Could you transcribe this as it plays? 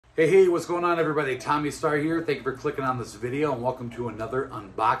Hey, what's going on, everybody? Tommy Star here. Thank you for clicking on this video and welcome to another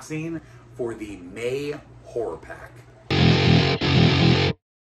unboxing for the May Horror Pack.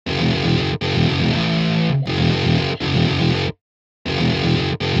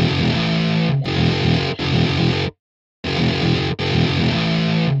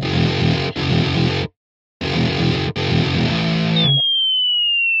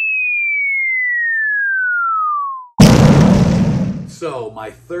 So, my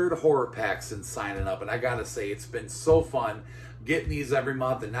third horror pack since signing up, and I gotta say, it's been so fun getting these every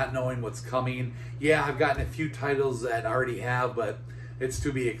month and not knowing what's coming. Yeah, I've gotten a few titles that I already have, but it's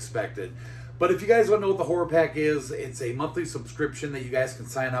to be expected. But if you guys want to know what the horror pack is, it's a monthly subscription that you guys can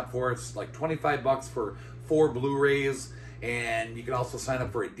sign up for. It's like 25 bucks for 4 Blu-rays, and you can also sign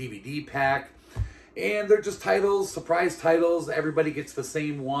up for a DVD pack. And they're just titles, surprise titles. Everybody gets the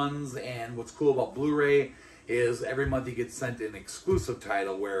same ones, and what's cool about Blu-ray is every month you get sent an exclusive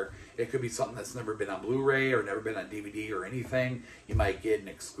title where it could be something that's never been on Blu-ray or never been on DVD or anything. You might get an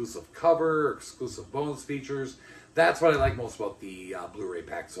exclusive cover or exclusive bonus features. That's what I like most about the Blu-ray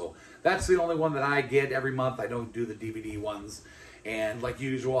pack. So that's the only one that I get every month. I don't do the DVD ones. And like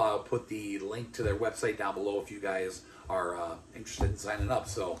usual, I'll put the link to their website down below if you guys are interested in signing up.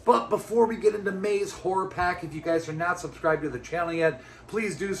 But before we get into May's Horror Pack, if you guys are not subscribed to the channel yet,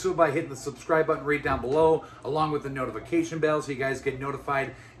 please do so by hitting the subscribe button right down below, along with the notification bell so you guys get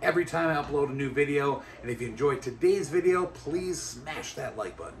notified every time I upload a new video. And if you enjoyed today's video, please smash that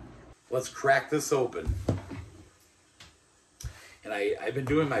like button. Let's crack this open. And I've been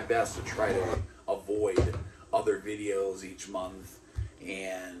doing my best to try to avoid other videos each month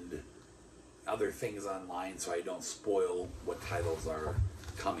and other things online so I don't spoil what titles are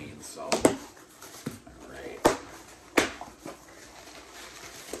coming. So, all right.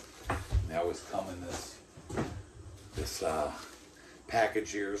 They always come in this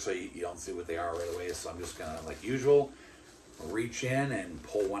package here, so you don't see what they are right away. So I'm just gonna, like usual, reach in and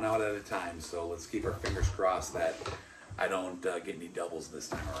pull one out at a time. So let's keep our fingers crossed that I don't get any doubles this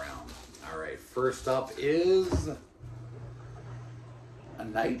time around. All right, first up is A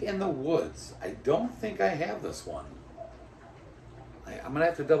Night in the Woods. I don't think I have this one. I'm gonna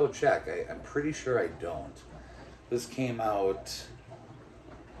have to double check. I'm pretty sure I don't. This came out,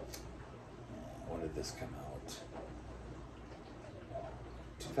 when did this come out?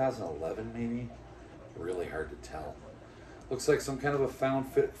 2011 maybe? Really hard to tell. Looks like some kind of a found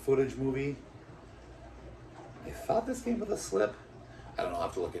footage movie. I thought this came with a slip. I don't know, I'll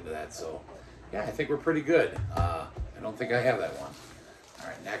have to look into that. So yeah, I think we're pretty good. I don't think I have that one. All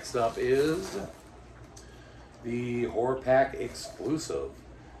right, next up is the Horror Pack exclusive.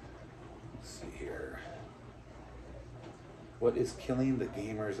 Let's see here. What is killing the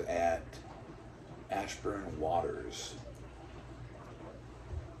gamers at Ashburn Waters?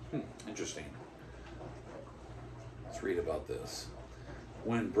 Interesting. Let's read about this.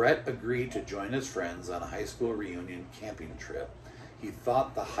 When Brett agreed to join his friends on a high school reunion camping trip, he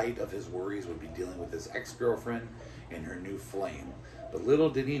thought the height of his worries would be dealing with his ex-girlfriend and her new flame. But little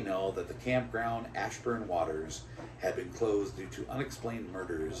did he know that the campground Ashburn Waters had been closed due to unexplained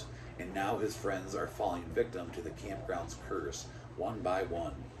murders, and now his friends are falling victim to the campground's curse, one by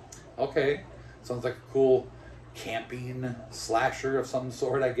one. Okay, sounds like a cool camping slasher of some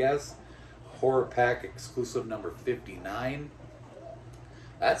sort, I guess. Horror Pack exclusive number 59.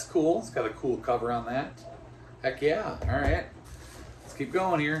 That's cool. It's got a cool cover on that. Heck yeah. All right. Let's keep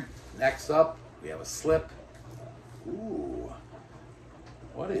going here. Next up, we have a slip. Ooh.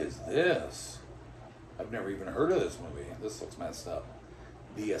 What is this? I've never even heard of this movie. This looks messed up.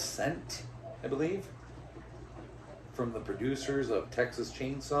 The Ascent, I believe. From the producers of Texas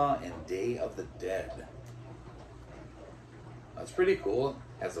Chainsaw and Day of the Dead. That's pretty cool.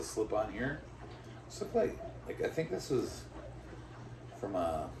 Has a slip on here. This looks like I think this is from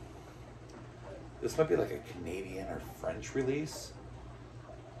this might be like a Canadian or French release.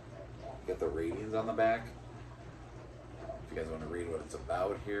 Got the ratings on the back. If you guys want to read what it's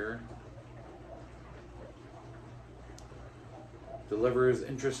about here. Delivers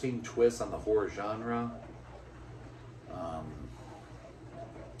interesting twists on the horror genre.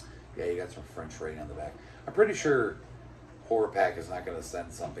 Yeah, you got some French rating on the back. I'm pretty sure Horror Pack is not going to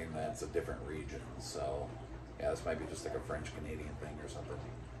send something that's a different region, so yeah, this might be just like a French-Canadian thing or something.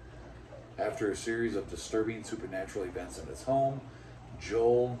 After a series of disturbing supernatural events in his home,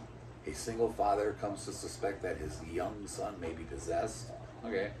 Joel, a single father, comes to suspect that his young son may be possessed.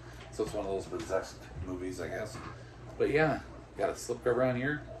 Okay, so it's one of those possessed movies, I guess. But yeah, got a slipcover on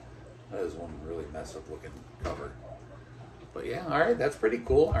here. That is one really messed up looking cover. But yeah, all right, that's pretty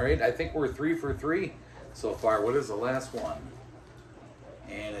cool. All right, I think we're 3 for 3 so far. What is the last one?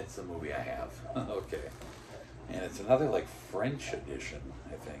 And it's a movie I have. Okay. And it's another like French edition,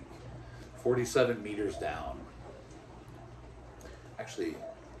 I think. 47 meters down. Actually,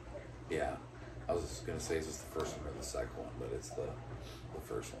 yeah. I was going to say, is this the first one or the second one? But it's the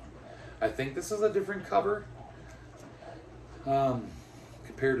first one. I think this is a different cover.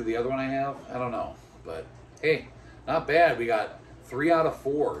 Compared to the other one I have. I don't know. But hey, not bad. We got 3 out of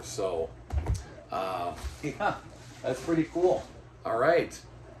 4. So, yeah, that's pretty cool. All right.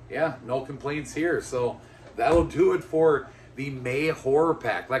 Yeah, no complaints here. So that'll do it for the May Horror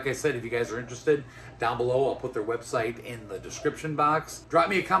Pack. Like I said, if you guys are interested, down below, I'll put their website in the description box. Drop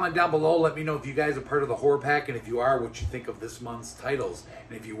me a comment down below. Let me know if you guys are part of the Horror Pack, and if you are, what you think of this month's titles.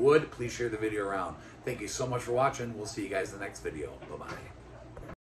 And if you would, please share the video around. Thank you so much for watching. We'll see you guys in the next video. Bye-bye.